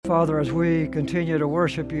Father, as we continue to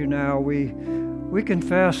worship you now, we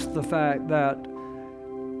confess the fact that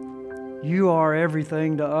you are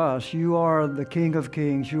everything to us. You are the King of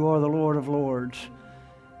Kings. You are the Lord of Lords.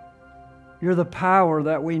 You're the power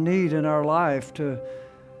that we need in our life to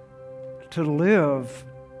live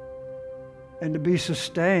and to be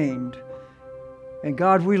sustained. And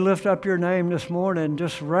God, we lift up your name this morning,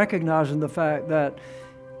 just recognizing the fact that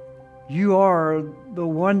you are the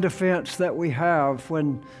one defense that we have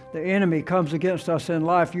when the enemy comes against us in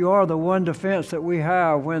life. You are the one defense that we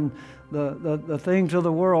have when the things of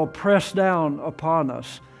the world press down upon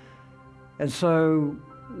us. And so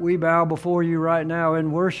we bow before you right now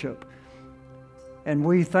in worship. And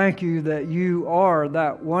we thank you that you are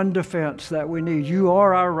that one defense that we need. You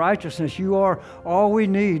are our righteousness. You are all we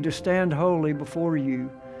need to stand holy before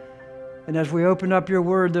you. And as we open up your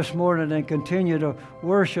word this morning and continue to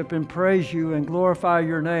worship and praise you and glorify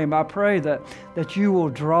your name, I pray that you will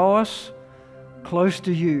draw us close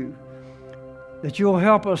to you, that you'll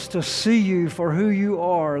help us to see you for who you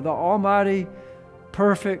are, the almighty,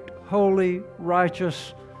 perfect, holy,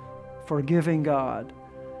 righteous, forgiving God.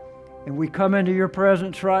 And we come into your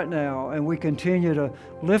presence right now, and we continue to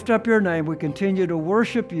lift up your name. We continue to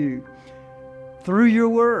worship you through your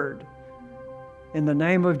word. In the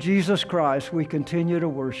name of Jesus Christ, we continue to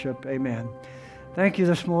worship. Amen. Thank you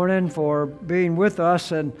this morning for being with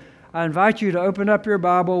us, and I invite you to open up your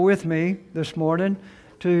Bible with me this morning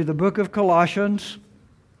to the book of Colossians.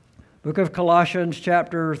 Book of Colossians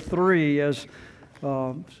chapter 3. As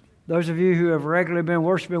those of you who have regularly been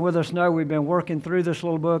worshiping with us know, we've been working through this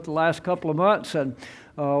little book the last couple of months, and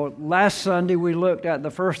last Sunday we looked at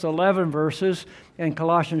the first 11 verses in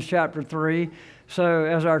Colossians chapter 3. So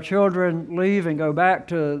as our children leave and go back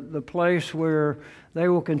to the place where they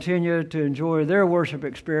will continue to enjoy their worship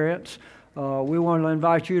experience, we want to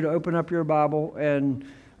invite you to open up your Bible, and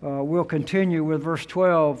we'll continue with verse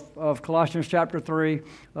 12 of Colossians chapter 3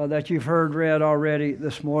 that you've heard read already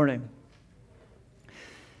this morning.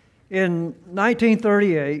 In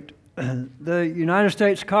 1938, the United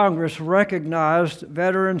States Congress recognized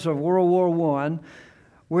veterans of World War I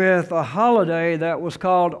with a holiday that was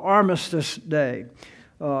called Armistice Day.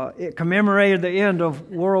 It commemorated the end of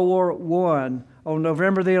World War I on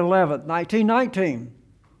November the 11th, 1919.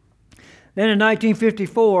 Then in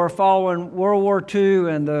 1954, following World War II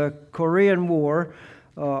and the Korean War,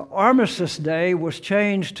 Armistice Day was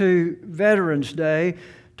changed to Veterans Day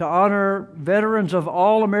to honor veterans of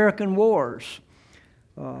all American wars.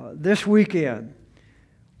 This weekend,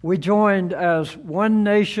 we joined as one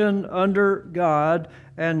nation under God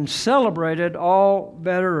and celebrated all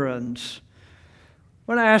veterans.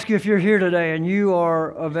 I want to ask you, if you're here today and you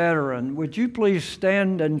are a veteran, would you please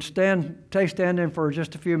stand in for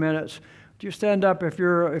just a few minutes? Would you stand up if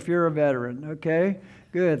you're a veteran? Okay,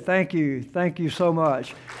 good. Thank you so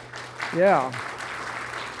much. Yeah.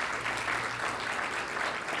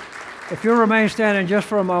 If you'll remain standing just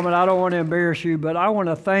for a moment, I don't want to embarrass you, but I want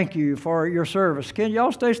to thank you for your service. Can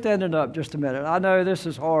y'all stay standing up just a minute? I know this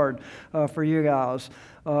is hard for you guys,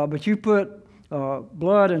 but you put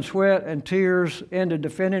blood and sweat and tears into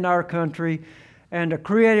defending our country and to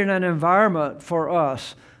creating an environment for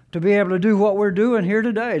us to be able to do what we're doing here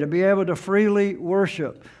today, to be able to freely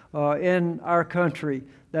worship in our country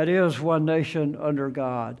that is one nation under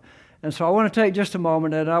God. And so I want to take just a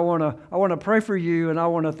moment, and I want to pray for you, and I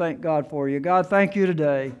want to thank God for you. God, thank you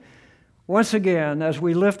today. Once again, as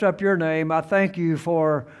we lift up your name, I thank you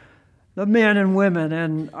for the men and women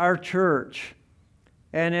in our church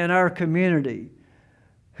and in our community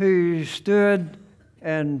who stood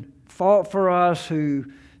and fought for us, who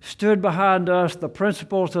stood behind us, the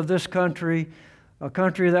principles of this country, a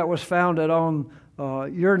country that was founded on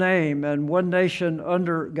your name and one nation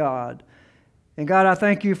under God. And God, I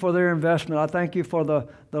thank you for their investment. I thank you for the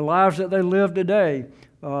lives that they live today,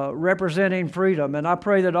 representing freedom. And I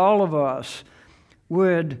pray that all of us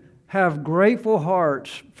would have grateful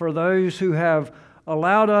hearts for those who have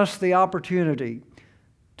allowed us the opportunity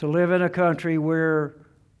to live in a country where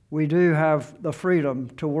we do have the freedom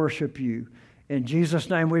to worship you. In Jesus'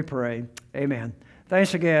 name we pray. Amen.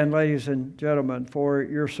 Thanks again, ladies and gentlemen, for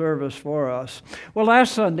your service for us. Well,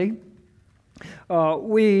 last Sunday,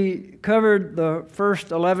 we covered the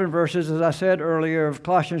first 11 verses, as I said earlier, of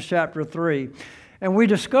Colossians chapter 3. And we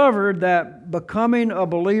discovered that becoming a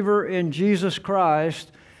believer in Jesus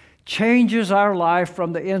Christ changes our life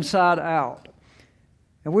from the inside out.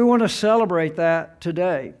 And we want to celebrate that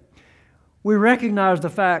today. We recognize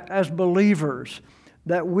the fact as believers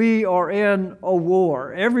that we are in a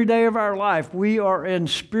war. Every day of our life, we are in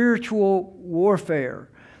spiritual warfare.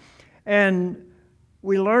 And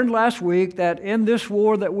we learned last week that in this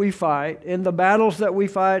war that we fight, in the battles that we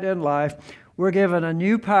fight in life, we're given a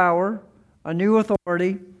new power, a new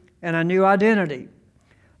authority, and a new identity.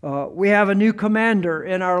 We have a new commander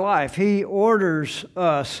in our life. He orders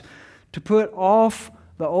us to put off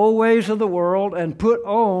the old ways of the world and put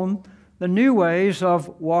on the new ways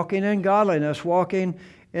of walking in godliness, walking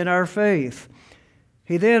in our faith.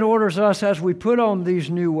 He then orders us, as we put on these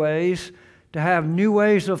new ways, to have new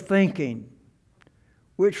ways of thinking,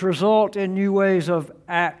 which result in new ways of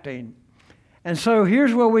acting. And so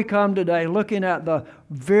here's where we come today, looking at the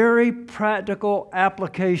very practical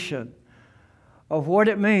application of what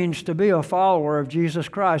it means to be a follower of Jesus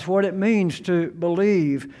Christ, what it means to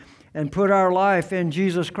believe and put our life in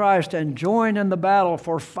Jesus Christ and join in the battle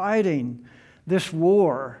for fighting this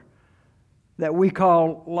war that we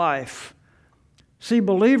call life. See,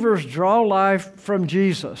 believers draw life from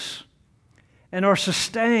Jesus and are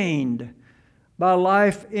sustained by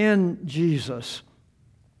life in Jesus.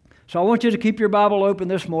 So I want you to keep your Bible open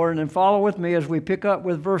this morning and follow with me as we pick up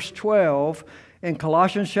with verse 12 in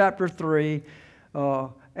Colossians chapter 3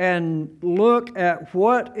 and look at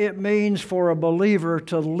what it means for a believer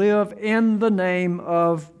to live in the name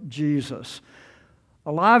of Jesus.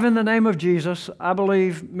 Alive in the name of Jesus, I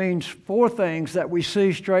believe, means four things that we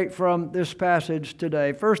see straight from this passage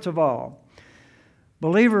today. First of all,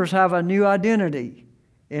 believers have a new identity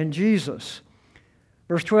in Jesus.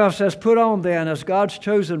 Verse 12 says, "Put on then, as God's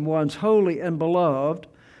chosen ones, holy and beloved,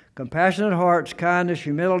 compassionate hearts, kindness,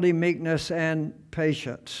 humility, meekness, and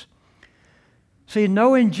patience." See,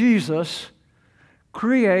 knowing Jesus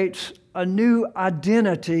creates a new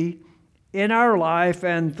identity in our life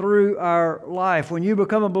and through our life. When you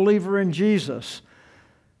become a believer in Jesus,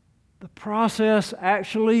 the process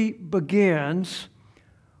actually begins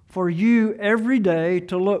for you every day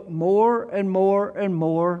to look more and more and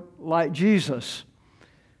more like Jesus.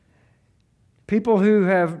 People who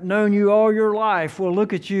have known you all your life will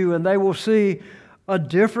look at you and they will see a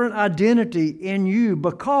different identity in you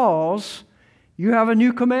because you have a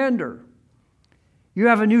new commander. You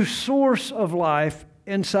have a new source of life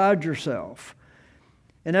inside yourself.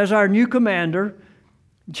 And as our new commander,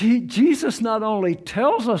 Jesus not only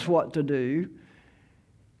tells us what to do,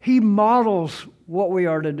 He models what we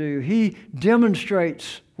are to do. He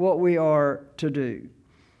demonstrates what we are to do.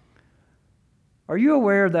 Are you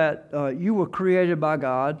aware that you were created by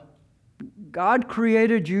God? God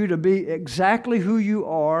created you to be exactly who you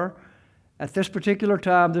are at this particular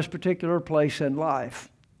time, this particular place in life.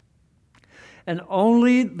 And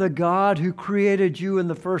only the God who created you in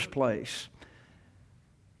the first place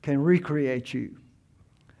can recreate you.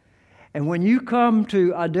 And when you come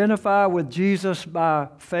to identify with Jesus by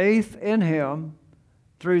faith in Him,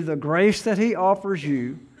 through the grace that He offers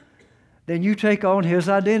you, then you take on His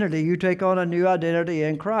identity. You take on a new identity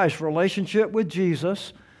in Christ. Relationship with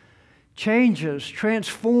Jesus changes,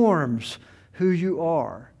 transforms who you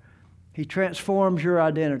are. He transforms your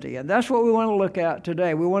identity. And that's what we want to look at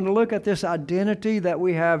today. We want to look at this identity that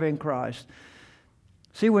we have in Christ.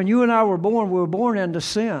 See, when you and I were born, we were born into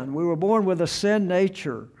sin. We were born with a sin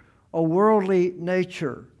nature, a worldly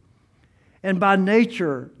nature. And by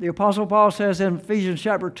nature, the Apostle Paul says in Ephesians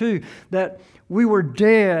chapter 2 that we were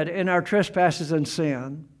dead in our trespasses and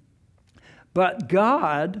sin. But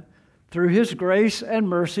God, through His grace and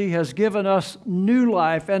mercy, has given us new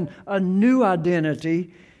life and a new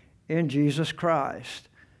identity in Jesus Christ.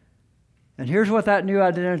 And here's what that new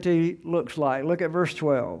identity looks like. Look at verse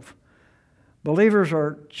 12. Believers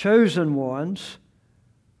are chosen ones,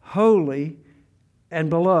 holy, and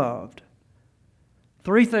beloved.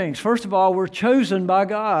 Three things. First of all, we're chosen by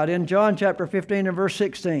God. In John chapter 15 and verse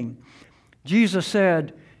 16, Jesus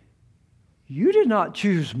said, "You did not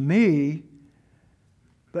choose me,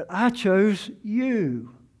 but I chose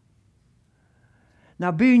you."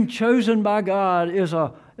 Now, being chosen by God is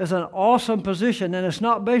an awesome position, and it's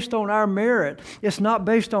not based on our merit. It's not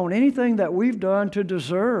based on anything that we've done to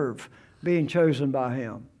deserve being chosen by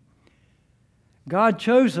Him. God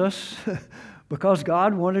chose us because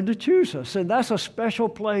God wanted to choose us, and that's a special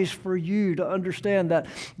place for you to understand that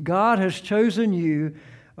God has chosen you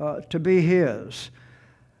to be His.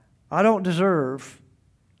 I don't deserve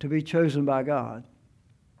to be chosen by God.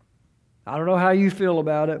 I don't know how you feel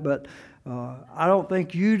about it, but I don't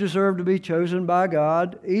think you deserve to be chosen by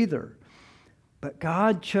God either. But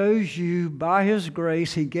God chose you by His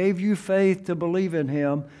grace. He gave you faith to believe in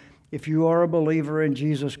Him if you are a believer in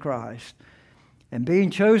Jesus Christ. And being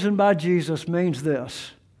chosen by Jesus means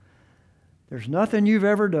this: there's nothing you've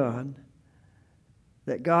ever done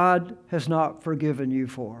that God has not forgiven you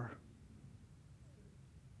for.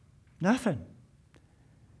 Nothing.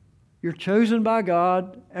 You're chosen by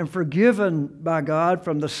God and forgiven by God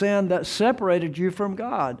from the sin that separated you from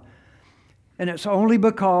God. And it's only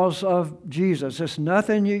because of Jesus. It's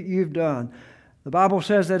nothing you've done. The Bible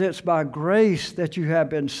says that it's by grace that you have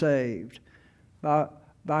been saved.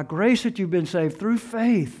 By grace that you've been saved through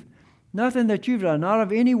faith. Nothing that you've done, not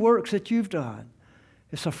of any works that you've done.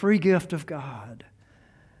 It's a free gift of God.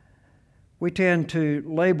 We tend to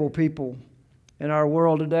label people in our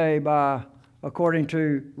world today according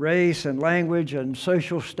to race and language and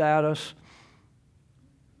social status.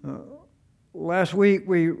 Last week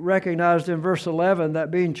we recognized in verse 11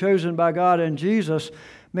 that being chosen by God in Jesus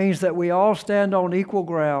means that we all stand on equal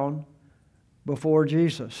ground before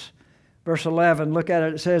Jesus. Verse 11, look at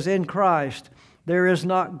it. It says, in Christ there is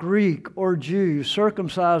not Greek or Jew,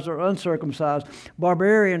 circumcised or uncircumcised,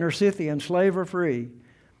 barbarian or Scythian, slave or free.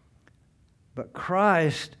 But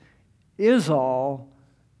Christ is all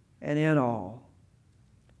and in all.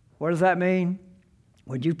 What does that mean?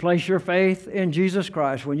 When you place your faith in Jesus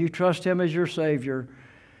Christ, when you trust Him as your Savior,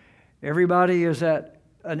 everybody is at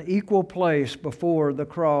an equal place before the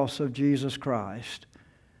cross of Jesus Christ.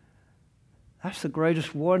 That's the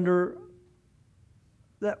greatest wonder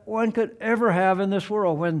that one could ever have in this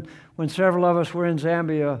world. When several of us were in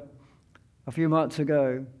Zambia a few months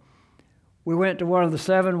ago, we went to one of the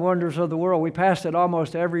 7 wonders of the world. We passed it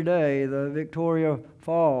almost every day, the Victoria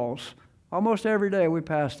Falls. Almost every day we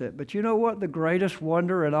passed it. But you know what the greatest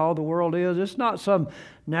wonder in all the world is? It's not some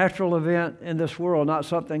natural event in this world, not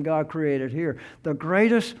something God created here. The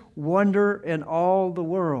greatest wonder in all the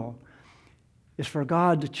world is for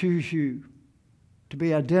God to choose you, to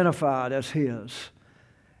be identified as His.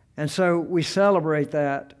 And so we celebrate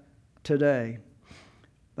that today.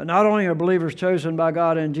 But not only are believers chosen by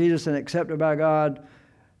God in Jesus and accepted by God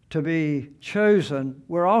to be chosen,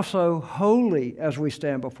 we're also holy as we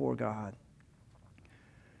stand before God.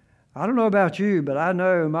 I don't know about you, but I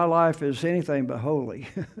know my life is anything but holy.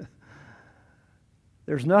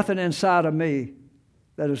 There's nothing inside of me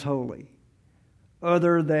that is holy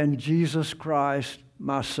other than Jesus Christ,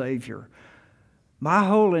 my Savior. My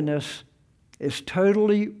holiness is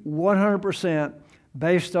totally 100%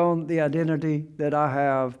 based on the identity that I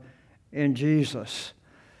have in Jesus.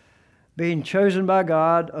 Being chosen by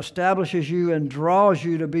God establishes you and draws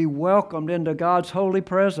you to be welcomed into God's holy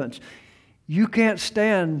presence. You can't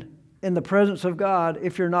stand in the presence of God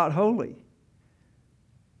if you're not holy.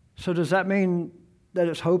 So does that mean that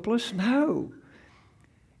it's hopeless? No.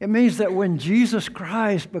 It means that when Jesus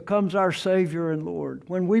Christ becomes our Savior and Lord,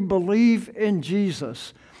 when we believe in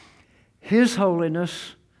Jesus, His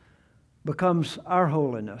holiness becomes our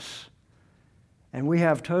holiness. And we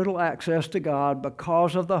have total access to God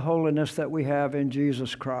because of the holiness that we have in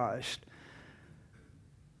Jesus Christ.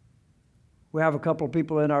 We have a couple of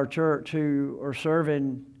people in our church who are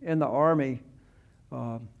serving in the Army.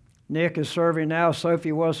 Nick is serving now.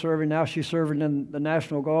 Sophie was serving. Now she's serving in the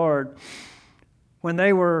National Guard. When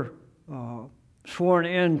they were sworn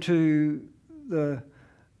into the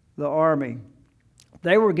Army,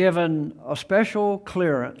 they were given a special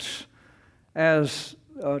clearance as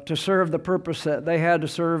to serve the purpose that they had to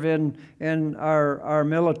serve in our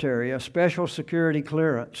military, a special security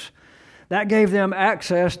clearance. That gave them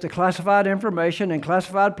access to classified information and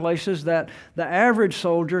classified places that the average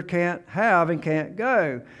soldier can't have and can't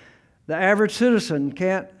go. The average citizen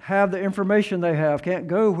can't have the information they have, can't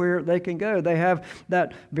go where they can go. They have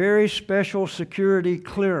that very special security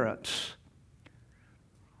clearance.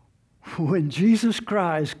 When Jesus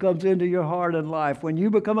Christ comes into your heart and life, when you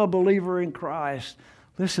become a believer in Christ,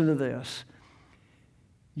 listen to this.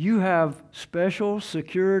 You have special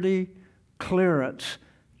security clearance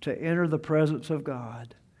to enter the presence of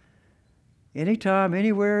God. Anytime,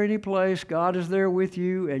 anywhere, any place, God is there with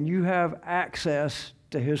you, and you have access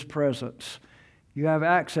to His presence. You have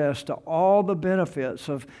access to all the benefits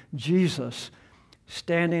of Jesus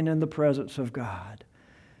standing in the presence of God.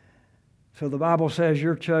 So the Bible says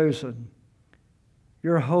you're chosen.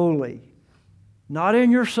 You're holy. Not in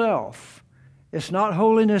yourself. It's not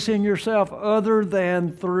holiness in yourself other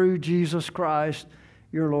than through Jesus Christ,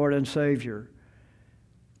 your Lord and Savior.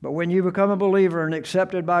 But when you become a believer and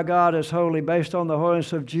accepted by God as holy based on the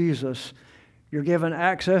holiness of Jesus, you're given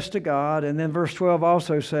access to God. And then verse 12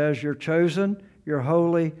 also says you're chosen, you're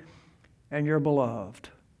holy, and you're beloved.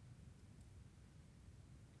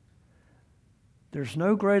 There's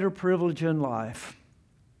no greater privilege in life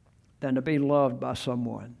than to be loved by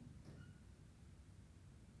someone.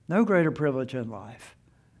 No greater privilege in life.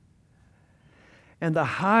 And the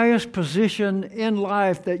highest position in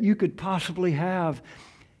life that you could possibly have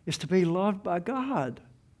is to be loved by God,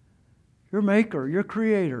 your Maker, your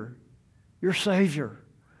Creator, your Savior.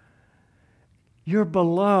 You're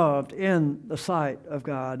beloved in the sight of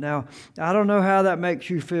God. Now, I don't know how that makes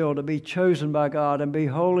you feel to be chosen by God and be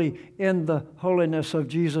holy in the holiness of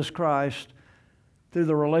Jesus Christ through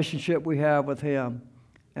the relationship we have with Him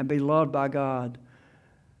and be loved by God.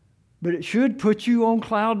 But it should put you on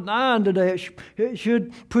cloud nine today. It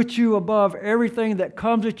should put you above everything that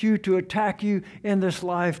comes at you to attack you in this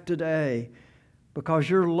life today, because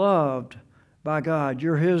you're loved by God.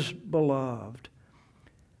 You're His beloved.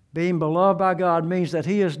 Being beloved by God means that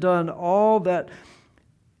He has done all that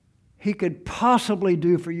He could possibly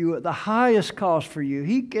do for you at the highest cost for you.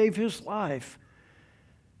 He gave His life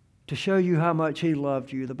to show you how much He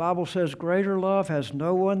loved you. The Bible says, greater love has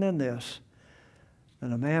no one than this,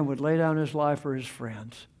 than a man would lay down his life for his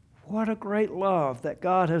friends. What a great love that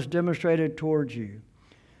God has demonstrated towards you.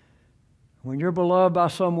 When you're beloved by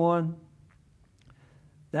someone,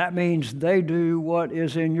 that means they do what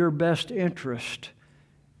is in your best interest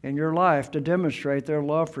in your life to demonstrate their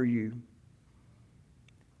love for you.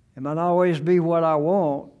 It might not always be what I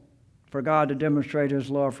want for God to demonstrate His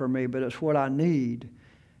love for me, but it's what I need.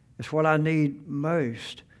 It's what I need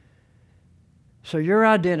most. So your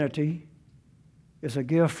identity is a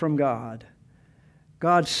gift from God.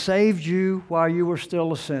 God saved you while you were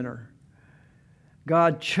still a sinner.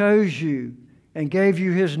 God chose you and gave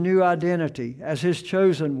you His new identity as His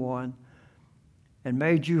chosen one and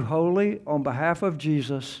made you holy on behalf of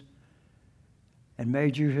Jesus and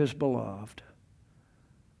made you His beloved.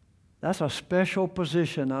 That's a special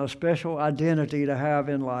position, a special identity to have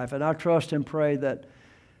in life. And I trust and pray that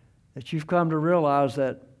you've come to realize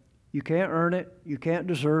that you can't earn it, you can't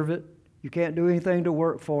deserve it, you can't do anything to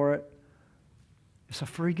work for it. It's a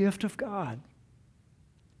free gift of God.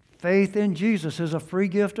 Faith in Jesus is a free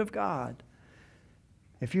gift of God.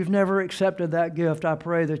 If you've never accepted that gift, I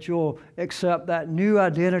pray that you'll accept that new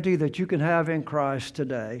identity that you can have in Christ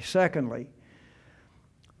today. Secondly,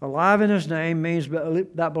 alive in His name means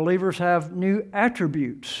that believers have new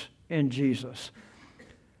attributes in Jesus.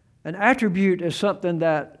 An attribute is something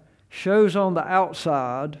that shows on the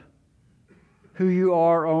outside who you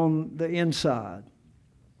are on the inside.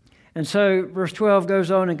 And so verse 12 goes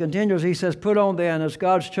on and continues. He says, put on then as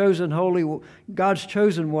God's chosen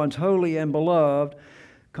ones, holy and beloved,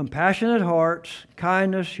 compassionate hearts,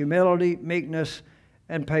 kindness, humility, meekness,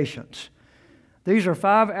 and patience. These are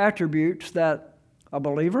 5 attributes that a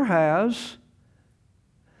believer has,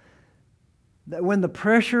 that when the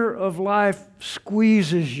pressure of life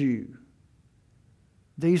squeezes you,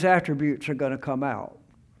 these attributes are going to come out.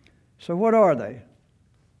 So what are they?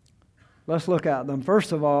 Let's look at them.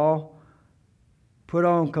 First of all, put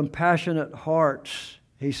on compassionate hearts,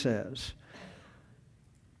 he says.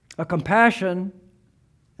 A compassion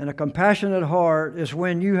and a compassionate heart is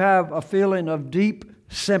when you have a feeling of deep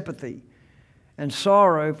sympathy and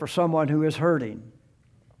sorrow for someone who is hurting.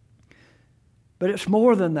 But it's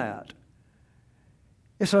more than that.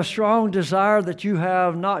 It's a strong desire that you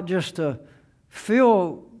have not just to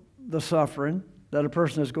feel the suffering that a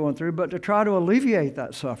person is going through, but to try to alleviate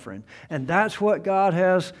that suffering. And that's what God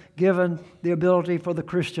has given the ability for the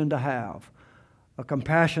Christian to have, a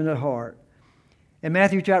compassionate heart. In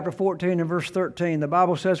Matthew chapter 14 and verse 13, the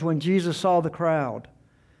Bible says when Jesus saw the crowd,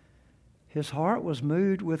 His heart was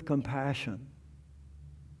moved with compassion.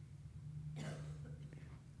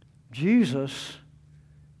 Jesus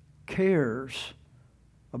cares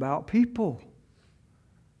about people.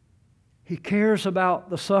 He cares about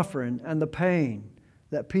the suffering and the pain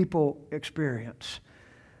that people experience.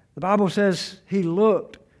 The Bible says He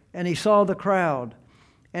looked and He saw the crowd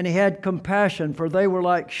and He had compassion, for they were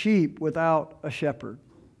like sheep without a shepherd.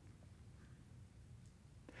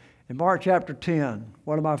 In Mark chapter 10,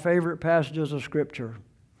 one of my favorite passages of Scripture,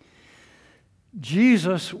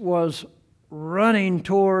 Jesus was running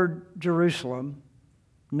toward Jerusalem,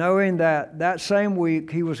 knowing that that same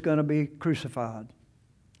week He was going to be crucified.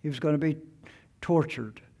 He was going to be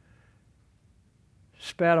tortured,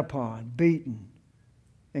 spat upon, beaten,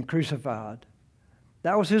 and crucified.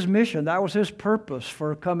 That was His mission. That was His purpose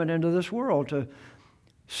for coming into this world, to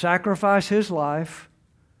sacrifice His life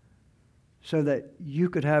so that you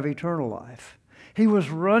could have eternal life. He was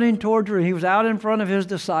running toward Jerusalem. He was out in front of His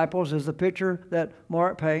disciples, is the picture that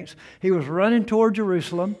Mark paints. He was running toward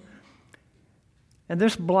Jerusalem, and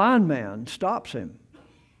this blind man stops Him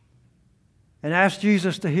and asked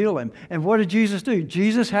Jesus to heal him. And what did Jesus do?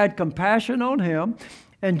 Jesus had compassion on him,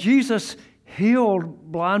 and Jesus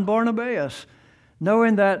healed blind Barnabas,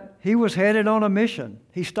 knowing that he was headed on a mission.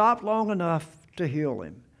 He stopped long enough to heal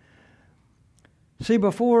him. See,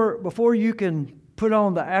 before you can put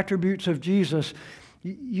on the attributes of Jesus,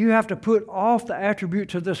 you have to put off the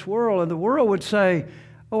attributes of this world. And the world would say,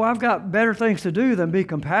 Oh, I've got better things to do than be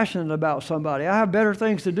compassionate about somebody. I have better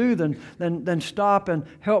things to do than stop and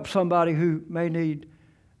help somebody who may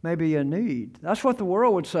be in need. That's what the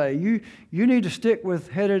world would say. You need to stick with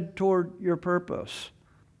headed toward your purpose.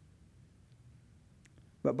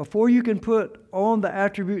 But before you can put on the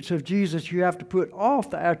attributes of Jesus, you have to put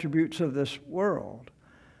off the attributes of this world.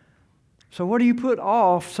 So what do you put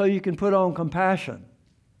off so you can put on compassion?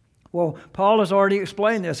 Well, Paul has already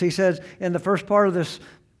explained this. He says in the first part of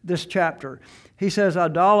this chapter, he says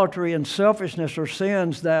idolatry and selfishness are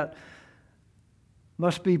sins that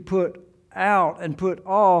must be put out and put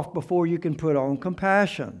off before you can put on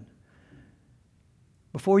compassion.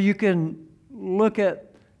 Before you can look at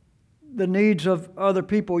the needs of other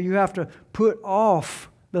people, you have to put off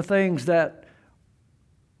the things that,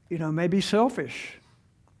 may be selfish.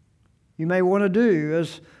 You may want to do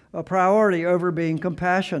as a priority over being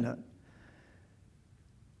compassionate.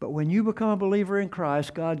 But when you become a believer in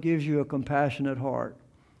Christ, God gives you a compassionate heart.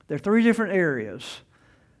 There are 3 different areas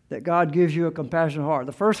that God gives you a compassionate heart.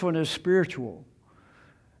 The first one is spiritual.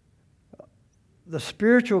 The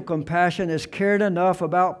spiritual compassion is cared enough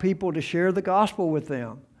about people to share the gospel with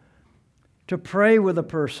them, to pray with a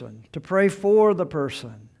person, to pray for the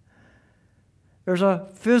person. There's a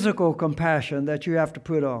physical compassion that you have to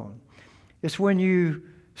put on. It's when you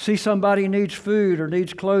see somebody needs food or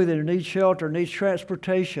needs clothing or needs shelter, or needs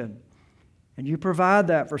transportation, and you provide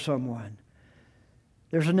that for someone.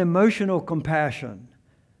 There's an emotional compassion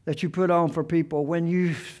that you put on for people when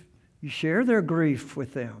you share their grief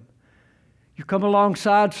with them. You come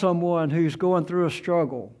alongside someone who's going through a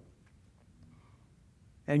struggle,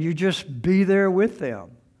 and you just be there with them.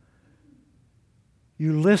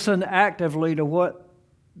 You listen actively to what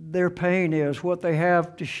their pain is, what they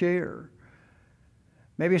have to share.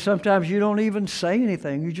 Maybe sometimes you don't even say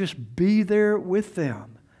anything. You just be there with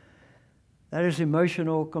them. That is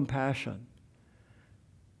emotional compassion.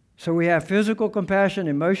 So we have physical compassion,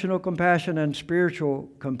 emotional compassion, and spiritual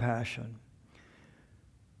compassion.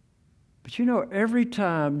 But every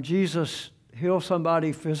time Jesus heals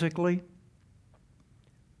somebody physically,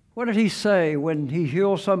 what did he say when he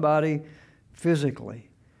healed somebody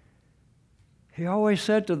physically? He always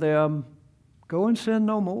said to them, "Go and sin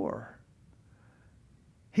no more."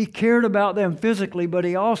 He cared about them physically, but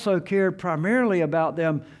he also cared primarily about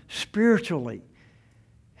them spiritually.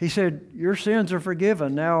 He said, "Your sins are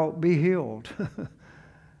forgiven, now be healed."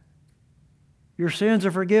 Your sins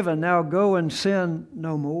are forgiven, now go and sin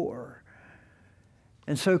no more.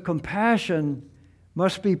 And so compassion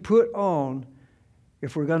must be put on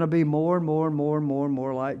if we're going to be more and more and more and more and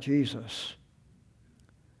more like Jesus.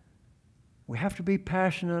 We have to be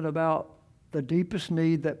passionate about the deepest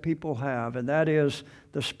need that people have, and that is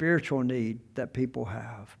the spiritual need that people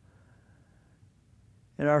have.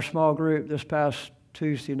 In our small group this past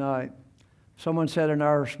Tuesday night, someone said in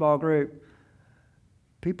our small group,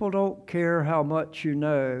 people don't care how much you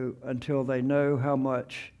know until they know how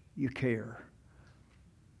much you care.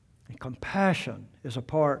 And compassion is a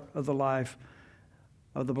part of the life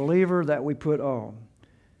of the believer that we put on.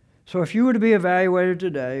 So if you were to be evaluated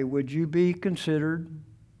today, would you be considered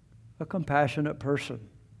a compassionate person?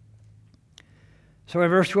 So in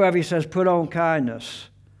verse 12 he says, put on kindness.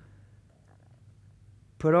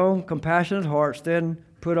 Put on compassionate hearts, then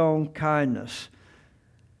put on kindness.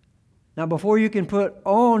 Now before you can put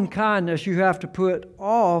on kindness, you have to put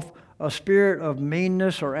off a spirit of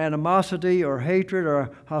meanness or animosity or hatred or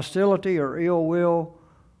hostility or ill will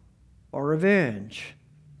or revenge.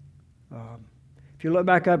 If you look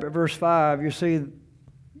back up at verse 5, you see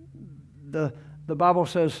the Bible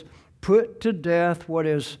says, put to death what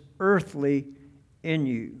is earthly in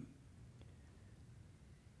you.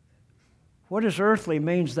 What is earthly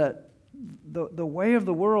means that the way of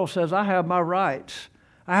the world says, I have my rights.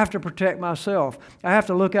 I have to protect myself. I have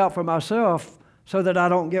to look out for myself so that I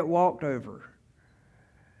don't get walked over.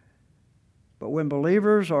 But when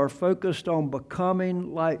believers are focused on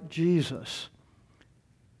becoming like Jesus,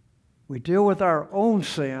 we deal with our own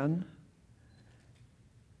sin,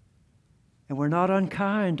 and we're not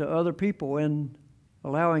unkind to other people in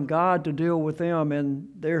allowing God to deal with them in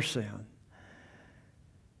their sin.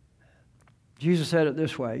 Jesus said it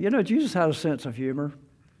this way. Jesus had a sense of humor.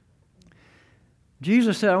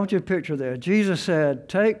 Jesus said, I want you to picture this. Jesus said,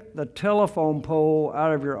 take the telephone pole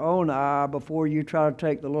out of your own eye before you try to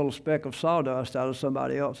take the little speck of sawdust out of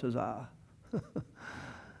somebody else's eye.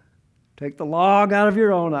 Take the log out of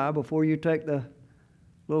your own eye before you take the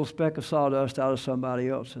little speck of sawdust out of somebody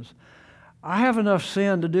else's. I have enough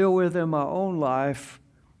sin to deal with in my own life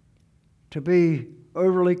to be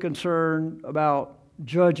overly concerned about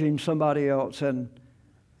judging somebody else and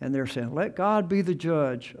and their sin. Let God be the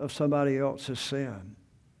judge of somebody else's sin.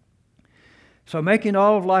 So making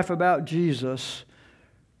all of life about Jesus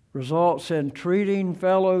results in treating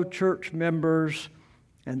fellow church members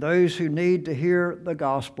and those who need to hear the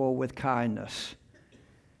gospel with kindness.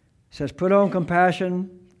 It says, put on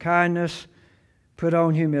compassion, kindness, put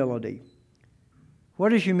on humility.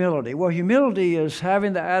 What is humility? Well, humility is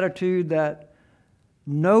having the attitude that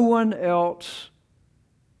no one else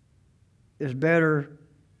is better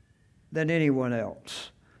than anyone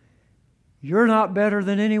else. You're not better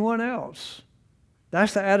than anyone else.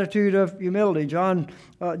 That's the attitude of humility.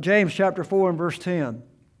 James chapter 4 and verse 10.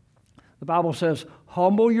 The Bible says,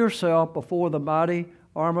 humble yourself before the mighty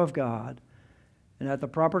arm of God, and at the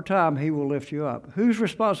proper time He will lift you up. Whose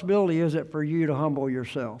responsibility is it for you to humble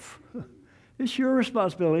yourself? It's your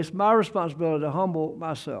responsibility. It's my responsibility to humble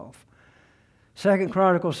myself. 2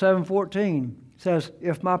 Chronicles 7:14 says,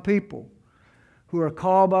 if my people who are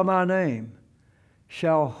called by my name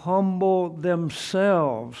shall humble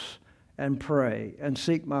themselves and pray and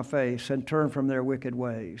seek my face and turn from their wicked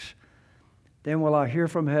ways, then will I hear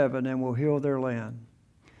from heaven and will heal their land.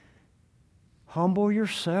 Humble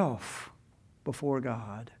yourself before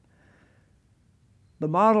God. The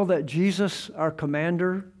model that Jesus, our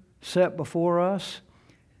commander, set before us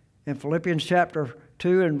in Philippians chapter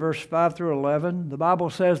 2 and verse 5 through 11, the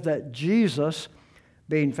Bible says that Jesus,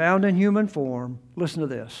 being found in human form, listen to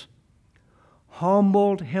this,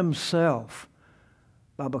 humbled Himself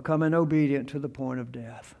by becoming obedient to the point of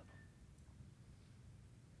death.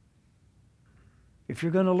 If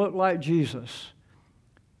you're going to look like Jesus,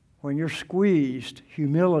 when you're squeezed,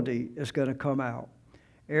 humility is going to come out.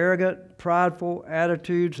 Arrogant, prideful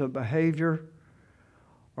attitudes of behavior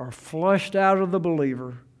are flushed out of the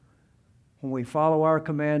believer when we follow our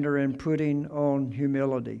commander in putting on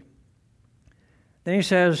humility. Then he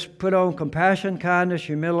says, put on compassion, kindness,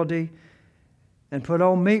 humility, and put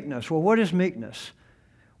on meekness. Well, what is meekness?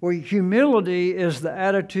 Well, humility is the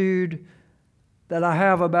attitude that I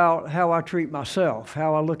have about how I treat myself,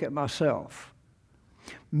 how I look at myself.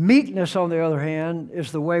 Meekness, on the other hand,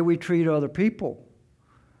 is the way we treat other people.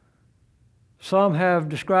 Some have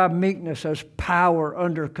described meekness as power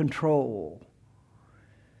under control.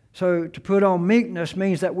 So to put on meekness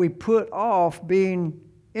means that we put off being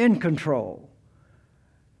in control.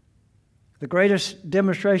 The greatest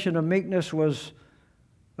demonstration of meekness was,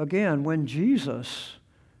 again, when Jesus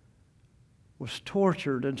was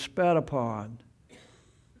tortured and spat upon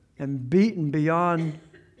and beaten beyond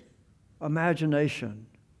imagination,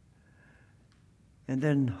 and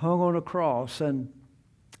then hung on a cross and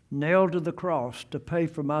nailed to the cross to pay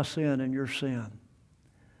for my sin and your sin.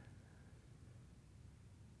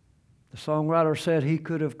 The songwriter said He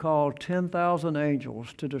could have called 10,000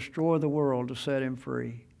 angels to destroy the world to set Him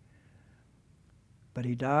free. But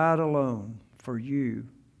He died alone for you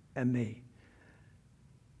and me.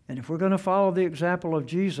 And if we're going to follow the example of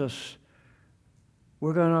Jesus,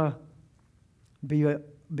 we're going to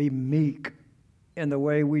be meek in the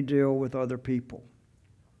way we deal with other people.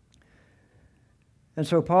 And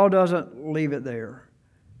so Paul doesn't leave it there.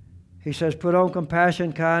 He says, put on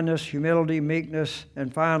compassion, kindness, humility, meekness,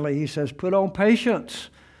 and finally he says, put on patience.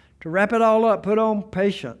 To wrap it all up, put on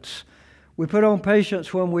patience. We put on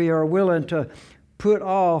patience when we are willing to put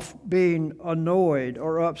off being annoyed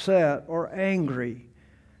or upset or angry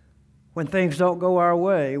when things don't go our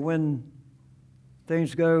way, when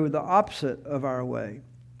things go the opposite of our way.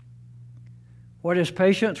 What is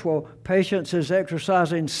patience? Well, patience is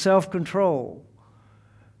exercising self-control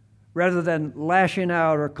rather than lashing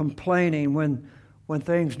out or complaining when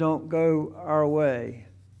things don't go our way.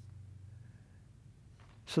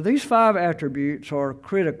 So these 5 attributes are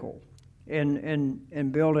critical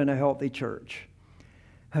in building a healthy church.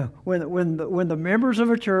 When the members of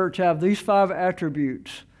a church have these 5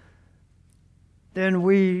 attributes, then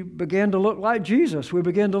we begin to look like Jesus. We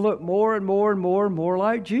begin to look more and more and more and more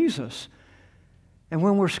like Jesus. And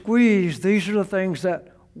when we're squeezed, these are the things that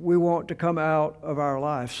we want to come out of our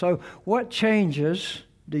life. So what changes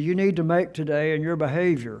do you need to make today in your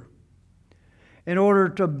behavior in order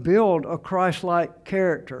to build a Christ-like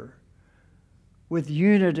character with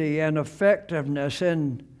unity and effectiveness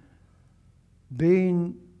in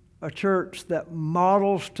being a church that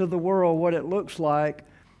models to the world what it looks like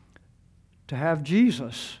to have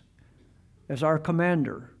Jesus as our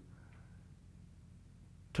commander,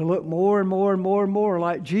 to look more and more and more and more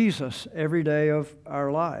like Jesus every day of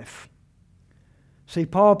our life? See,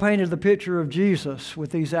 Paul painted the picture of Jesus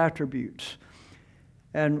with these attributes.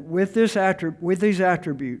 And with these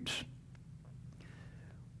attributes,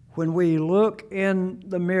 when we look in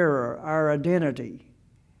the mirror, our identity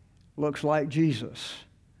looks like Jesus.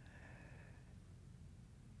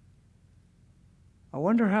 I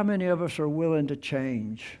wonder how many of us are willing to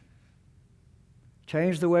change.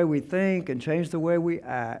 Change the way we think and change the way we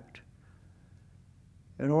act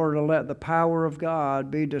in order to let the power of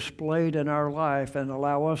God be displayed in our life and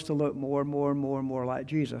allow us to look more and more and more and more like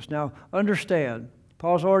Jesus. Now, understand,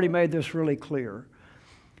 Paul's already made this really clear.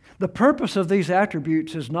 The purpose of these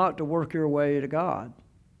attributes is not to work your way to God,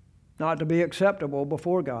 not to be acceptable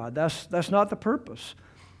before God. That's not the purpose.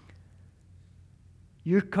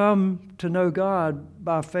 You come to know God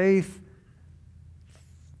by faith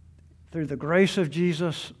through the grace of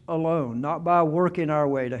Jesus alone, not by working our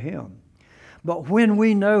way to Him. But when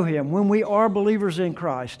we know Him, when we are believers in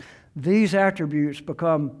Christ, these attributes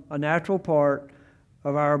become a natural part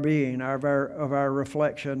of our being, of our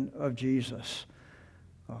reflection of Jesus.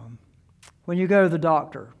 When you go to the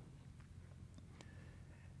doctor,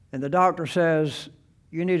 and the doctor says,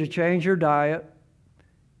 you need to change your diet,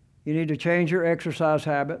 you need to change your exercise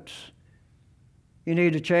habits, you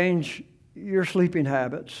need to change your sleeping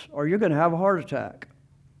habits, or you're going to have a heart attack.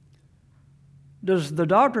 Does the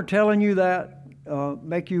doctor telling you that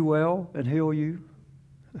make you well and heal you?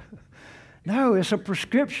 No, it's a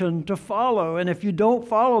prescription to follow. And if you don't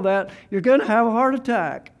follow that, you're going to have a heart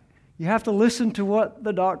attack. You have to listen to what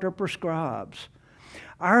the doctor prescribes.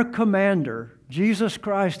 Our commander, Jesus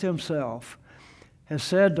Christ Himself, has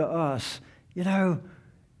said to us,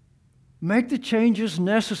 make the changes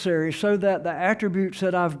necessary so that the attributes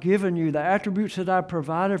that I've given you, the attributes that I've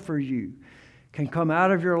provided for you, can come out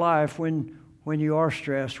of your life when you are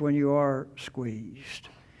stressed, when you are squeezed.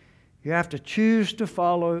 You have to choose to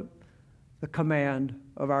follow the command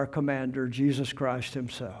of our commander, Jesus Christ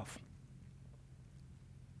Himself.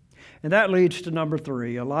 And that leads to number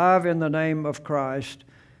 3. Alive in the name of Christ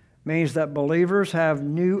means that believers have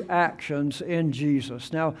new actions in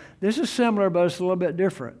Jesus. Now, this is similar, but it's a little bit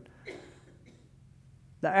different.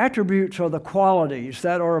 The attributes are the qualities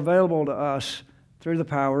that are available to us through the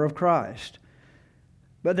power of Christ.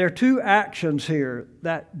 But there are 2 actions here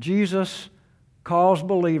that Jesus calls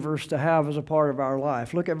believers to have as a part of our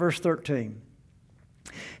life. Look at verse 13.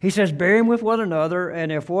 He says, bearing with one another,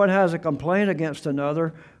 and if one has a complaint against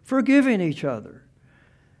another, forgiving each other.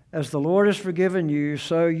 As the Lord has forgiven you,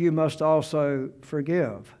 so you must also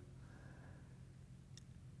forgive.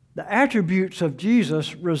 The attributes of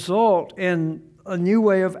Jesus result in a new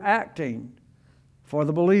way of acting for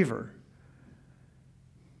the believer.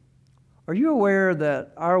 Are you aware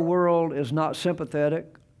that our world is not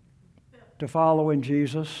sympathetic to following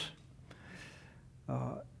Jesus?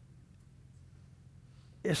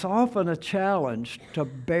 It's often a challenge to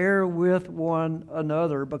bear with one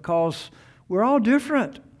another because we're all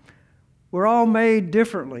different. We're all made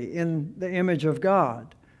differently in the image of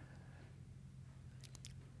God.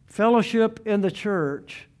 Fellowship in the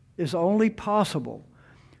church is only possible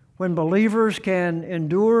when believers can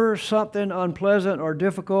endure something unpleasant or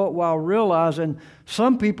difficult while realizing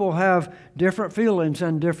some people have different feelings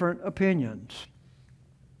and different opinions.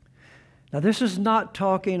 Now, this is not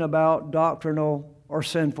talking about doctrinal or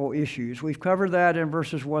sinful issues. We've covered that in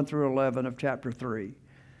verses 1 through 11 of chapter 3.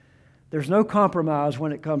 There's no compromise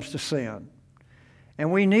when it comes to sin.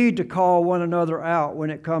 And we need to call one another out when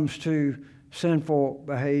it comes to sinful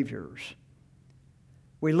behaviors.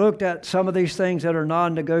 We looked at some of these things that are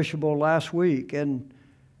non-negotiable last week, and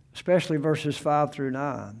especially verses 5 through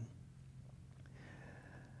 9.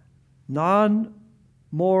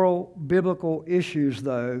 Non-moral biblical issues,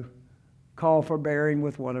 though, call for bearing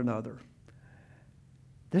with one another.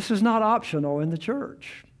 This is not optional in the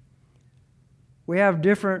church. We have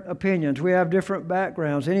different opinions. We have different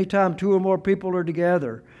backgrounds. Anytime 2 or more people are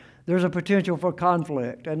together, there's a potential for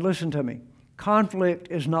conflict. And listen to me, conflict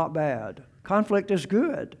is not bad. Conflict is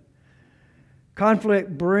good.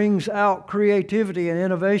 Conflict brings out creativity and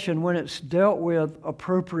innovation when it's dealt with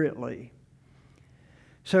appropriately.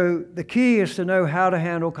 So the key is to know how to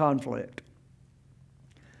handle conflict.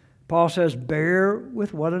 Paul says, bear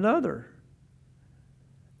with one another.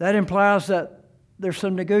 That implies that there's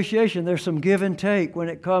some negotiation, there's some give and take when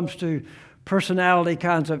it comes to personality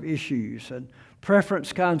kinds of issues and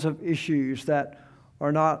preference kinds of issues that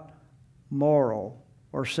are not moral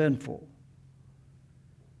or sinful.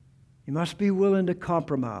 You must be willing to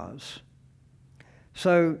compromise.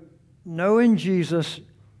 So, knowing Jesus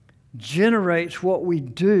generates what we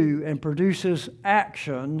do and produces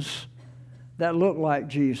actions that look like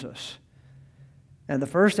Jesus. And the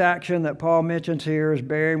first action that Paul mentions here is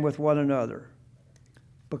bearing with one another.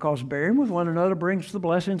 Because bearing with one another brings the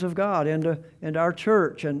blessings of God into our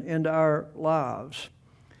church and into our lives.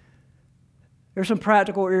 There's some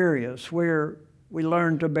practical areas where we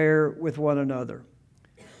learn to bear with one another.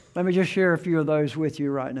 Let me just share a few of those with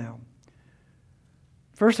you right now.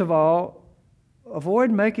 First of all,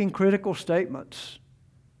 avoid making critical statements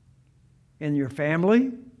in your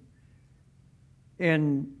family,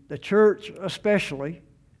 in the church especially,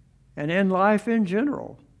 and in life in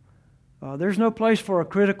general. There's no place for a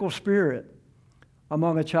critical spirit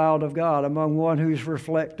among a child of God, among one who's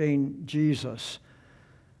reflecting Jesus.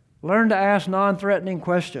 Learn to ask non-threatening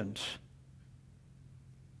questions.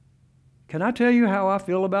 Can I tell you how I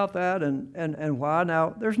feel about that and why?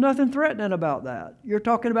 Now, there's nothing threatening about that. You're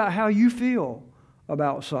talking about how you feel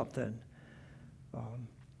about something.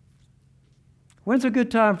 When's a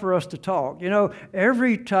good time for us to talk? You know,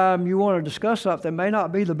 every time you want to discuss something may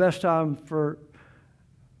not be the best time for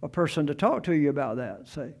a person to talk to you about that.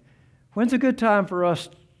 Say, when's a good time for us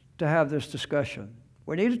to have this discussion?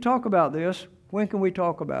 We need to talk about this. When can we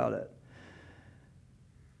talk about it?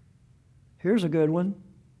 Here's a good one.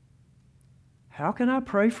 How can I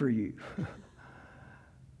pray for you? I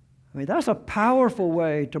mean, that's a powerful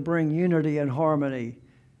way to bring unity and harmony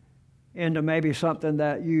into maybe something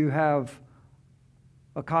that you have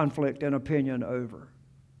a conflict in opinion over.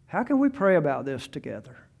 How can we pray about this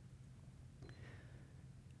together?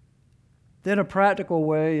 Then a practical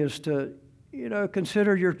way is to,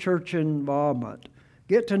 consider your church involvement.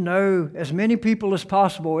 Get to know as many people as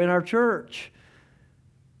possible in our church.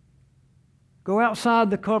 Go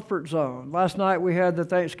outside the comfort zone. Last night we had the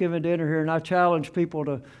Thanksgiving dinner here, and I challenged people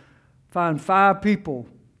to find 5 people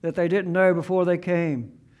that they didn't know before they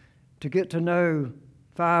came, to get to know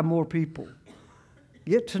 5 more people.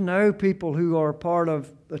 Get to know people who are part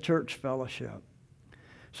of the church fellowship.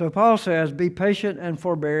 So Paul says, be patient and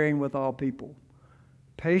forbearing with all people.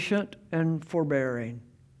 Patient and forbearing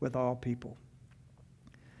with all people.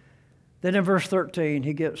 Then in verse 13,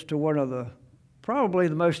 he gets to one of probably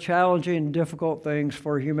the most challenging and difficult things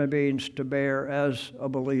for human beings to bear as a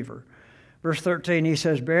believer. Verse 13, he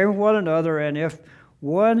says, bearing with one another, and if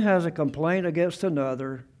one has a complaint against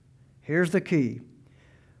another, here's the key,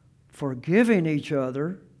 forgiving each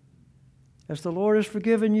other, as the Lord has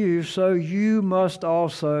forgiven you, so you must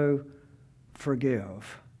also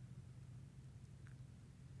forgive.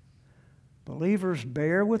 Believers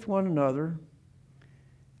bear with one another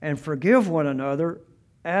and forgive one another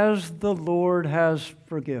as the Lord has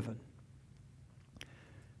forgiven.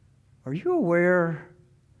 Are you aware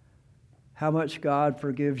how much God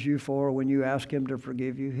forgives you for when you ask Him to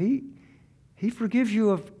forgive you? He forgives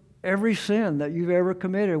you of every sin that you've ever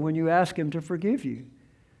committed when you ask Him to forgive you.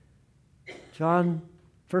 1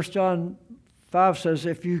 John 5 says,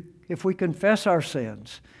 if we confess our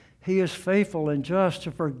sins, He is faithful and just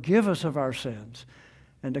to forgive us of our sins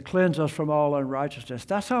and to cleanse us from all unrighteousness.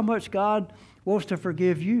 That's how much God wants to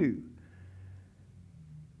forgive you.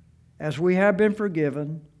 As we have been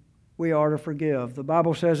forgiven, we are to forgive. The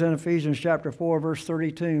Bible says in Ephesians chapter 4, verse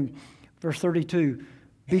 32,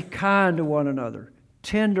 be kind to one another,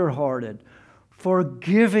 tender-hearted,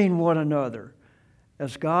 forgiving one another,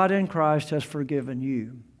 as God in Christ has forgiven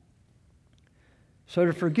you. So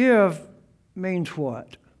to forgive means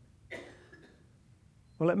what?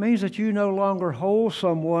 Well, it means that you no longer hold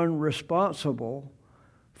someone responsible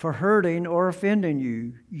for hurting or offending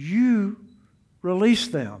you. You release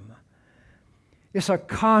them. It's a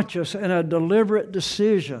conscious and a deliberate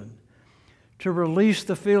decision to release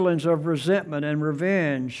the feelings of resentment and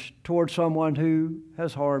revenge toward someone who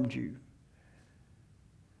has harmed you.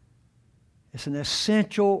 It's an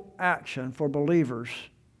essential action for believers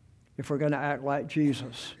if we're going to act like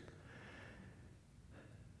Jesus.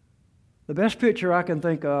 The best picture I can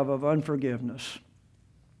think of unforgiveness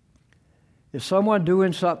is someone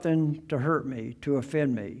doing something to hurt me, to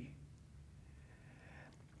offend me,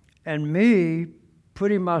 and me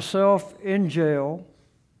putting myself in jail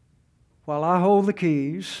while I hold the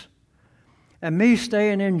keys, and me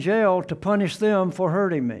staying in jail to punish them for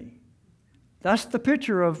hurting me. That's the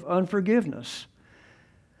picture of unforgiveness.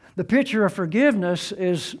 The picture of forgiveness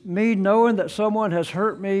is me knowing that someone has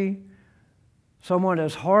hurt me, someone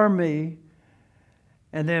has harmed me,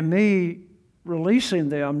 and then me releasing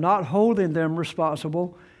them, not holding them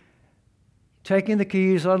responsible, taking the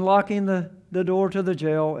keys, unlocking the door to the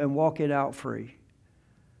jail, and walking out free.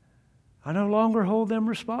 I no longer hold them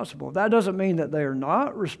responsible. That doesn't mean that they are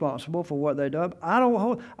not responsible for what they've done.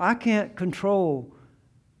 I can't control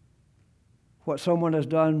what someone has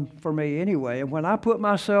done for me anyway. And when I put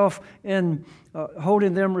myself in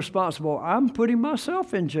holding them responsible, I'm putting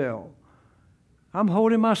myself in jail. I'm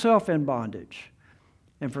holding myself in bondage.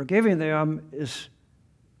 And forgiving them is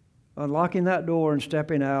unlocking that door and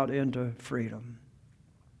stepping out into freedom.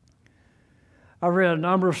 I read a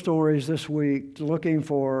number of stories this week looking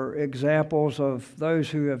for examples of those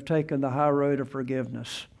who have taken the high road of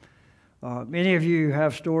forgiveness. Many of you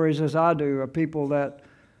have stories, as I do, of people that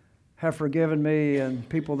have forgiven me and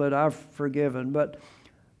people that I've forgiven. But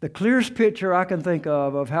the clearest picture I can think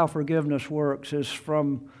of how forgiveness works is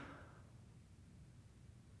from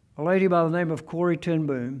a lady by the name of Corrie ten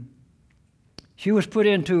Boom. She was put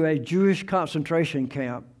into a Jewish concentration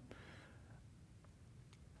camp.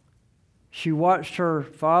 She watched her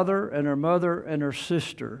father and her mother and her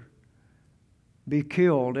sister be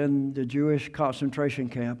killed in the Jewish concentration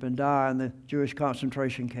camp and die in the Jewish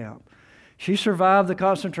concentration camp. She survived the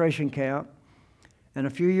concentration camp, and a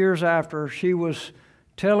few years after, she was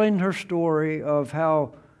telling her story of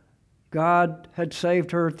how God had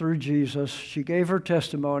saved her through Jesus. She gave her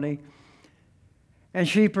testimony, and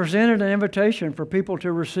she presented an invitation for people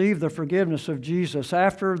to receive the forgiveness of Jesus.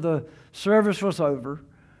 After the service was over,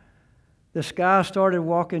 this guy started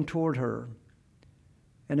walking toward her.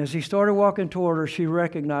 And as he started walking toward her, she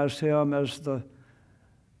recognized him as the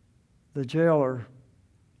jailer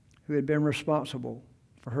who had been responsible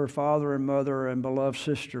for her father and mother and beloved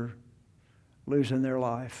sister losing their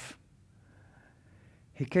life.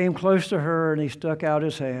 He came close to her and he stuck out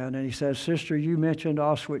his hand and he said, "Sister, you mentioned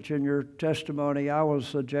Auschwitz in your testimony. I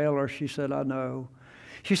was a jailer." She said, "I know."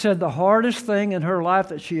 She said the hardest thing in her life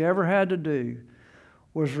that she ever had to do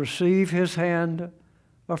was receive his hand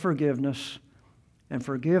of forgiveness and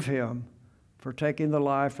forgive him for taking the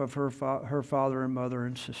life of her father and mother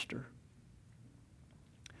and sister.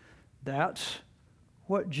 That's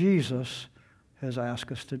what Jesus has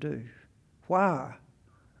asked us to do. Why?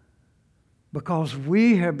 Because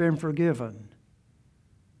we have been forgiven.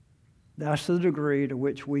 That's the degree to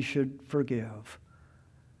which we should forgive.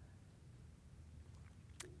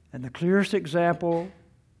 And the clearest example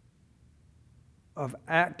of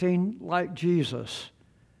acting like Jesus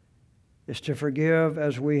is to forgive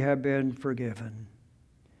as we have been forgiven.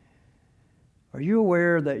 Are you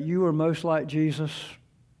aware that you are most like Jesus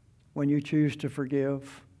when you choose to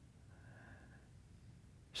forgive?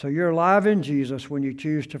 So you're alive in Jesus when you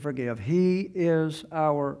choose to forgive. He is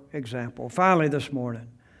our example. Finally this morning,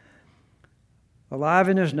 alive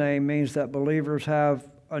in His name means that believers have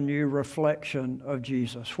a new reflection of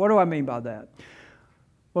Jesus. What do I mean by that?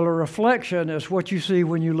 Well, a reflection is what you see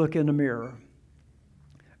when you look in the mirror.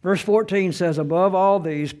 Verse 14 says, "Above all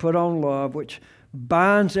these, put on love, which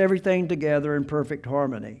binds everything together in perfect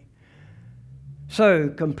harmony." So,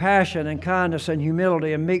 compassion and kindness and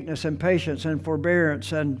humility and meekness and patience and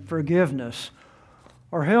forbearance and forgiveness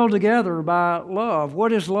are held together by love.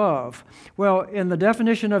 What is love? Well, in the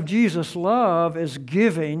definition of Jesus, love is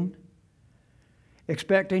giving,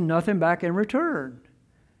 expecting nothing back in return.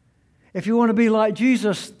 If you want to be like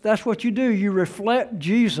Jesus, that's what you do. You reflect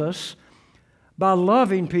Jesus by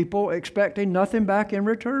loving people, expecting nothing back in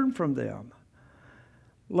return from them.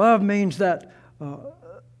 Love means that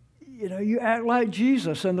you act like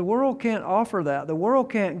Jesus, and the world can't offer that. The world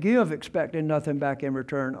can't give expecting nothing back in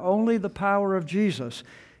return. Only the power of Jesus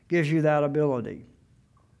gives you that ability.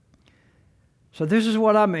 So this is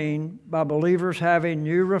what I mean by believers having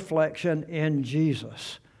new reflection in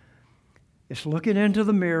Jesus. It's looking into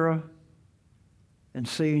the mirror and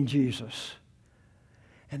seeing Jesus.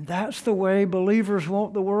 And that's the way believers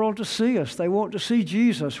want the world to see us. They want to see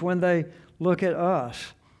Jesus when they look at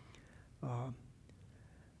us.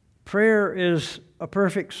 Prayer is a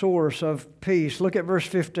perfect source of peace. Look at verse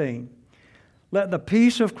 15. "Let the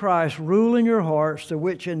peace of Christ rule in your hearts, to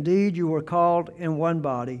which indeed you were called in one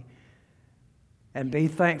body, and be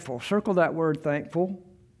thankful." Circle that word, thankful.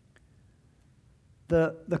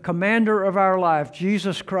 The commander of our life,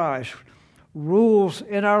 Jesus Christ, rules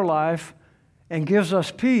in our life and gives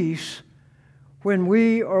us peace when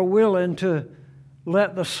we are willing to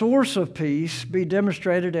let the source of peace be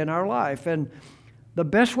demonstrated in our life. And the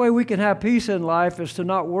best way we can have peace in life is to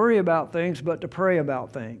not worry about things, but to pray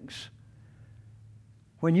about things.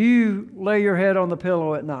 When you lay your head on the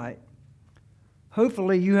pillow at night,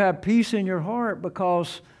 hopefully you have peace in your heart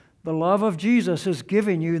because the love of Jesus is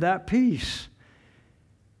giving you that peace.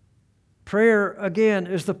 Prayer, again,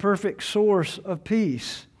 is the perfect source of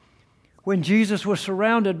peace. When Jesus was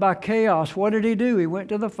surrounded by chaos, what did He do? He went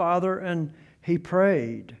to the Father and He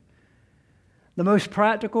prayed. The most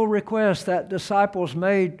practical request that disciples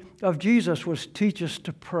made of Jesus was, "Teach us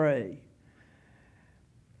to pray."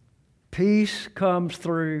 Peace comes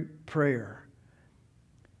through prayer.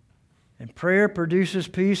 And prayer produces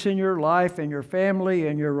peace in your life, in your family,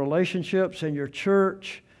 in your relationships, in your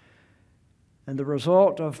church. And the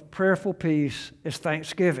result of prayerful peace is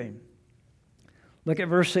thanksgiving. Look at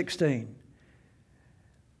verse 16.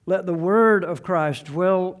 "Let the word of Christ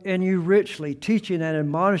dwell in you richly, teaching and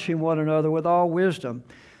admonishing one another with all wisdom,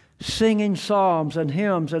 singing psalms and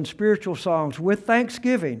hymns and spiritual songs with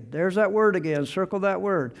thanksgiving. There's that word again. Circle that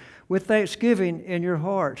word. With thanksgiving in your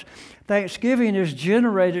hearts. Thanksgiving is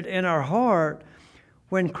generated in our heart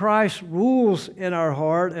when Christ rules in our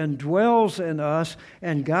heart and dwells in us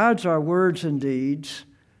and guides our words and deeds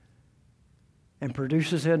and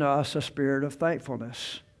produces in us a spirit of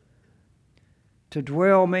thankfulness. To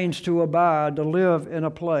dwell means to abide, to live in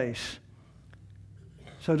a place.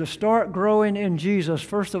 So to start growing in Jesus,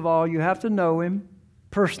 first of all, you have to know Him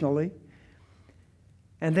personally.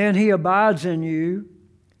 And then He abides in you,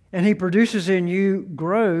 and He produces in you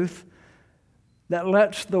growth that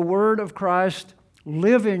lets the Word of Christ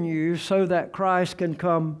live in you so that Christ can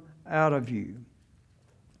come out of you.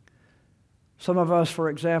 Some of us, for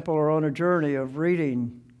example, are on a journey of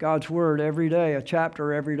reading God's Word every day, a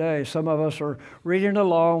chapter every day. Some of us are reading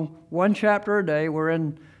along one chapter a day.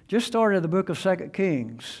 We're just started the book of 2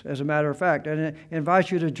 Kings, as a matter of fact, and I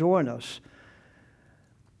invite you to join us.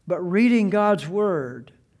 But reading God's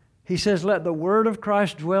Word, He says, let the Word of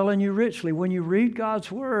Christ dwell in you richly. When you read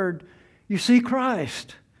God's Word, you see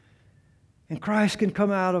Christ. And Christ can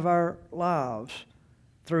come out of our lives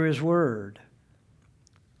through His Word.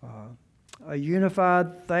 A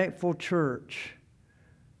unified, thankful church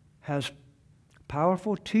has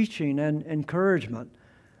powerful teaching and encouragement.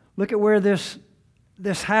 Look at where this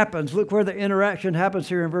happens. Look where the interaction happens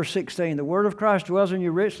here in verse 16. The Word of Christ dwells in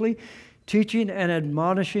you richly, teaching and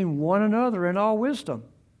admonishing one another in all wisdom.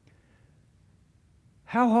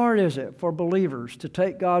 How hard is it for believers to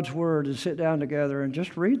take God's Word and sit down together and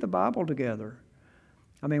just read the Bible together?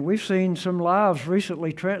 I mean, we've seen some lives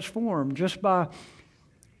recently transformed just by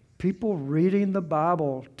people reading the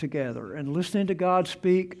Bible together and listening to God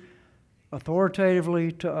speak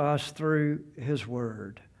authoritatively to us through His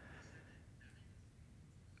Word.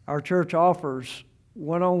 Our church offers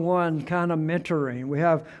one-on-one kind of mentoring. We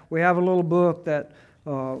have a little book that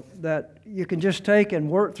you can just take and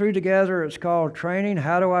work through together. It's called Training,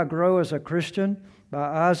 How Do I Grow as a Christian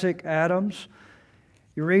by Isaac Adams.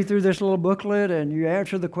 You read through this little booklet and you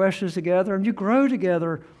answer the questions together and you grow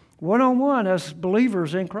together one-on-one as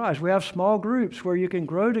believers in Christ. We have small groups where you can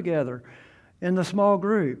grow together in the small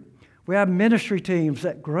group. We have ministry teams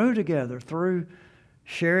that grow together through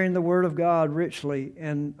sharing the Word of God richly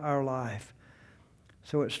in our life.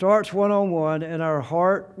 So it starts one-on-one in our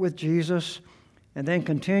heart with Jesus and then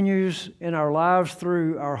continues in our lives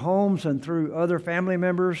through our homes and through other family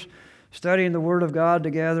members, studying the Word of God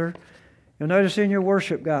together. You'll notice in your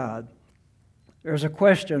worship guide, there's a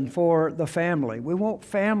question for the family. We want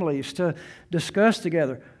families to discuss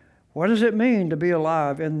together. What does it mean to be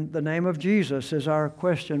alive in the name of Jesus is our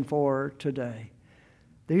question for today.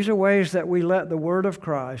 These are ways that we let the Word of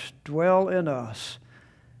Christ dwell in us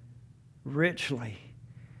richly.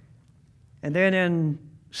 And then in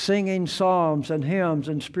singing psalms and hymns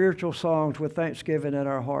and spiritual songs with thanksgiving in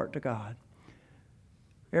our heart to God.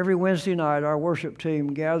 Every Wednesday night, our worship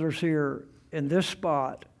team gathers here in this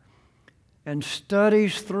spot and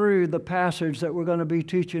studies through the passage that we're going to be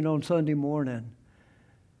teaching on Sunday morning.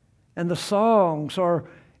 And the songs are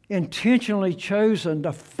intentionally chosen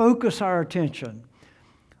to focus our attention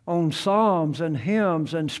on psalms and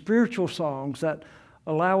hymns and spiritual songs that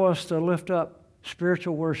allow us to lift up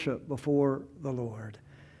spiritual worship before the Lord.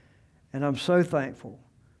 And I'm so thankful,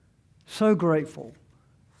 so grateful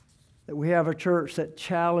that we have a church that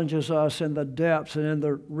challenges us in the depths and in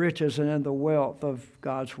the riches and in the wealth of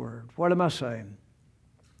God's Word. What am I saying?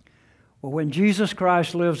 Well, when Jesus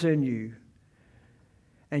Christ lives in you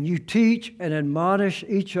and you teach and admonish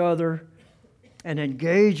each other and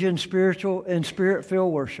engage in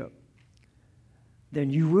spirit-filled worship, then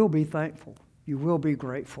you will be thankful. You will be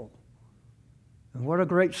grateful. And what a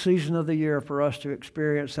great season of the year for us to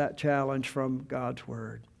experience that challenge from God's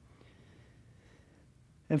Word.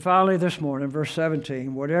 And finally this morning, verse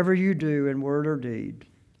 17, whatever you do in word or deed,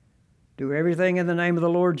 do everything in the name of the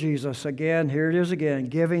Lord Jesus. Again, here it is again,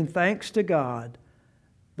 giving thanks to God,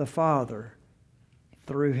 the Father,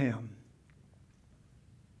 through Him.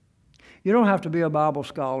 You don't have to be a Bible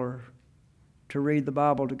scholar to read the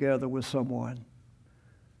Bible together with someone.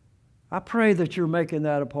 I pray that you're making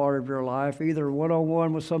that a part of your life, either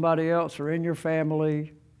one-on-one with somebody else or in your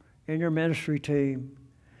family, in your ministry team.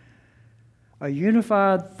 A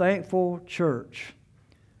unified, thankful church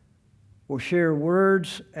will share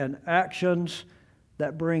words and actions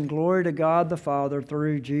that bring glory to God the Father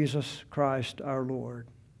through Jesus Christ our Lord.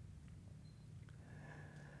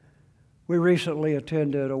 We recently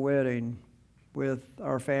attended a wedding with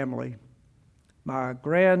our family. My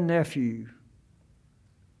grandnephew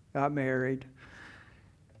got married.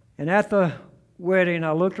 And at the wedding,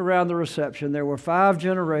 I looked around the reception. There were 5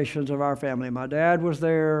 generations of our family. My dad was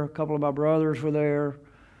there. A couple of my brothers were there.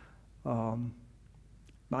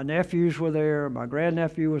 My nephews were there. My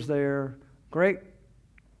grandnephew was there.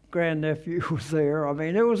 Great-grandnephew was there. I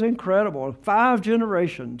mean, it was incredible. 5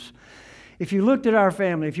 generations. If you looked at our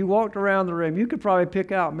family, if you walked around the room, you could probably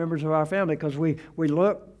pick out members of our family because we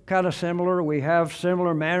look kind of similar. We have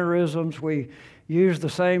similar mannerisms. We use the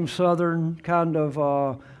same Southern kind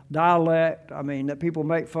of dialect, I mean, that people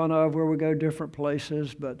make fun of where we go different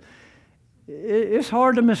places. But it's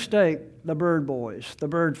hard to mistake the Byrd boys, the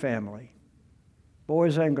Byrd family,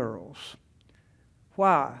 boys and girls.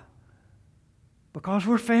 Why? Because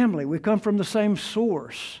we're family. We come from the same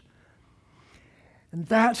source. And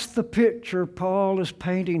that's the picture Paul is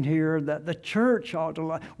painting here that the church ought to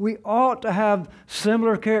like. We ought to have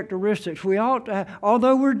similar characteristics. We ought to have,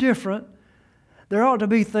 although we're different, there ought to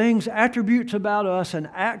be things, attributes about us and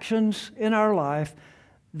actions in our life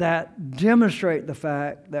that demonstrate the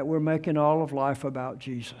fact that we're making all of life about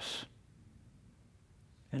Jesus.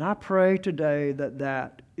 And I pray today that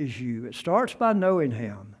that is you. It starts by knowing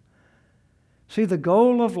Him. See, the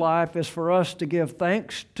goal of life is for us to give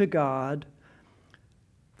thanks to God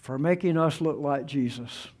for making us look like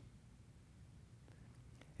Jesus.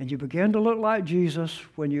 And you begin to look like Jesus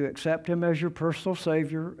when you accept Him as your personal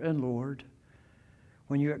Savior and Lord.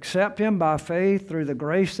 When you accept Him by faith through the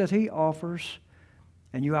grace that He offers,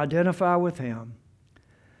 and you identify with Him,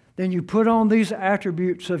 then you put on these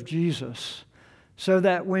attributes of Jesus so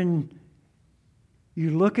that when you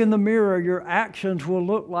look in the mirror, your actions will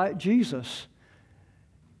look like Jesus.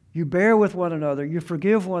 You bear with one another. You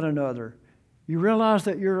forgive one another. You realize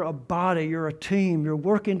that you're a body, you're a team, you're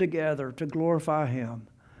working together to glorify Him.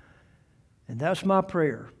 And that's my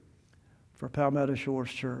prayer for Palmetto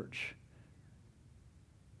Shores Church.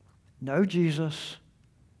 Know Jesus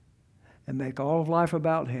and make all of life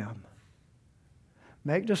about Him.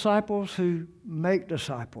 Make disciples who make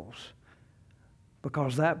disciples,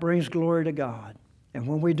 because that brings glory to God. And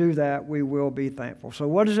when we do that, we will be thankful. So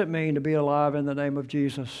what does it mean to be alive in the name of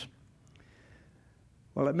Jesus?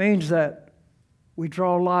 Well, it means that we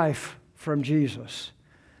draw life from Jesus.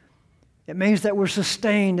 It means that we're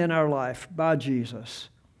sustained in our life by Jesus.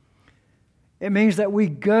 It means that we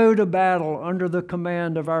go to battle under the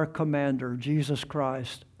command of our commander, Jesus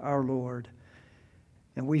Christ, our Lord.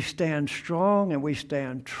 And we stand strong and we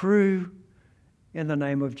stand true in the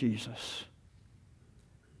name of Jesus.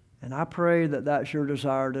 And I pray that that's your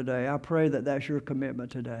desire today. I pray that that's your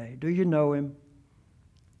commitment today. Do you know Him?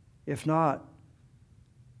 If not,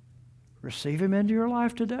 receive Him into your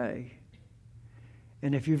life today.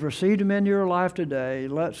 And if you've received Him into your life today,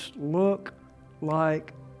 let's look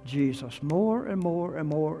like Jesus more and more and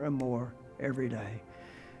more and more every day.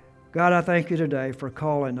 God, I thank You today for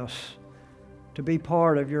calling us to be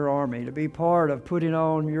part of Your army, to be part of putting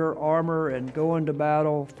on Your armor and going to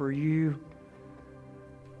battle for You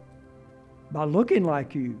by looking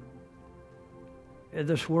like You in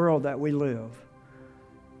this world that we live.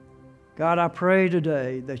 God, I pray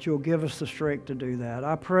today that You'll give us the strength to do that.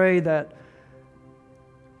 I pray that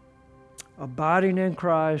abiding in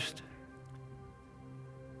Christ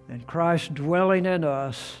and Christ dwelling in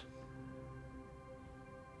us,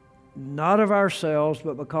 not of ourselves,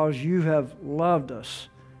 but because You have loved us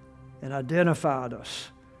and identified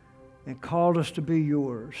us and called us to be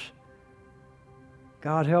Yours.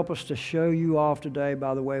 God, help us to show You off today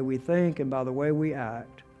by the way we think and by the way we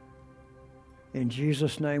act. In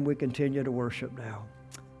Jesus' name we continue to worship now.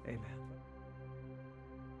 Amen.